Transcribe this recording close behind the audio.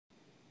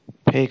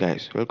Hey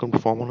guys, welcome to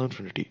Formula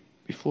Infinity.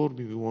 Before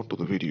we move on to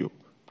the video,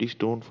 please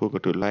don't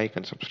forget to like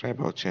and subscribe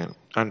our channel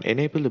and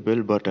enable the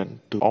bell button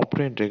to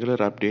obtain regular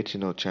updates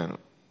in our channel.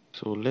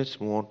 So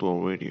let's move on to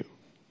our video.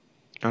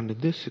 And in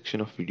this section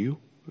of video,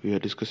 we are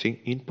discussing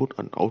input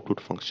and output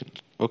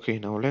functions. Okay,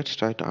 now let's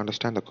try to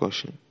understand the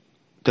question.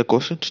 The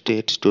question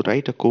states to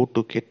write a code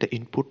to get the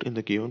input in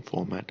the given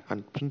format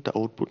and print the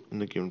output in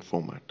the given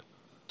format.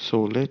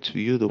 So let's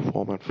view the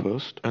format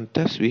first, and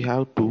thus we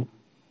have to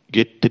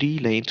get 3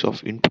 lines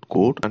of input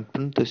code and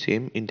print the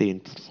same in the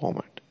input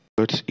format.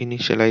 Let's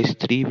initialize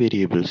 3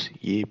 variables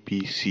a,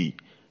 b, c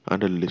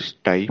and a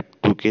list type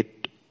to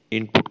get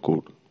input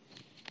code.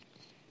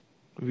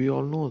 We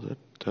all know that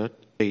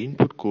the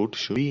input code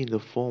should be in the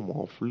form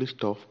of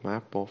list of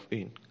map of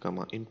int,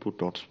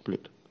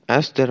 input.split.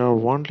 As there are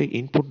only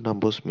input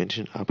numbers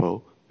mentioned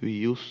above, we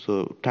use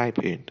the type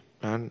int,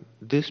 and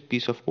this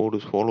piece of code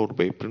is followed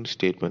by print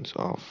statements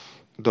of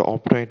the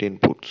operand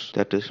inputs,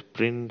 that is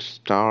print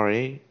star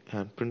a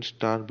and print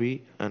star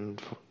b,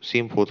 and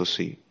same for the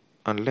c.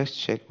 And let's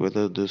check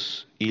whether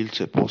this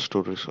yields a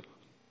positive result.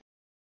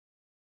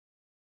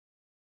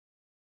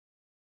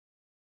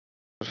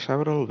 There are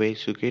several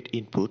ways to get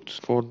inputs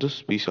for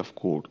this piece of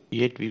code,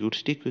 yet we could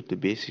stick with the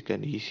basic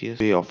and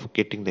easiest way of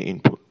getting the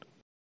input.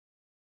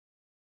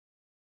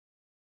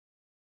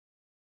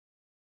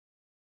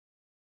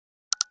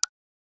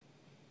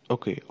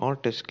 Okay, all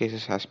test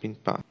cases has been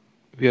passed.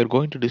 We are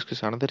going to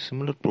discuss another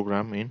similar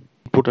program in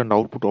input and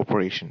output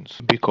operations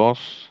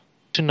because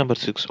question number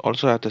 6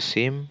 also has the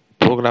same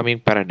programming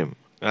paradigm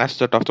as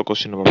that of the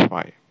question number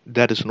 5.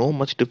 There is no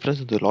much difference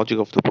in the logic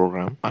of the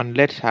program, and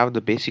let's have the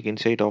basic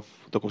insight of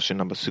the question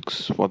number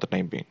 6 for the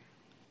time being.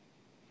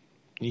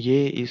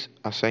 A is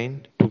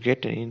assigned to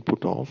get an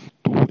input of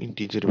 2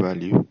 integer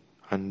value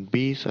and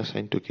B is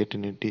assigned to get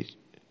an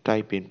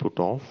type input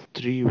of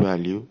 3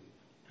 value,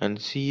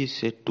 and C is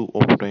set to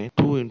obtain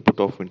 2 input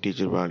of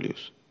integer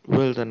values.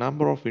 Well, the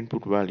number of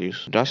input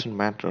values doesn't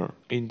matter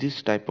in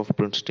this type of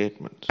print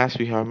statements, as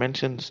we have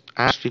mentioned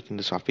asterisk in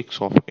the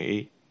suffix of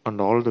A and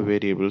all the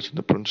variables in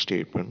the print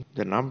statement.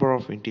 The number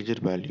of integer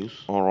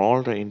values or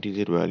all the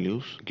integer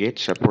values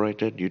gets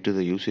separated due to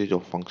the usage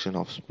of function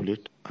of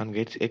split and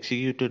gets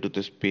executed to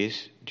the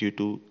space due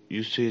to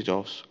usage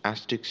of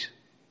asterisk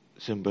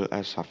symbol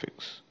as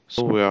suffix.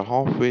 So we are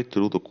halfway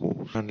through the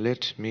course, and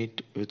let's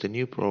meet with a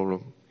new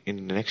problem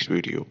in the next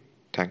video.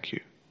 Thank you.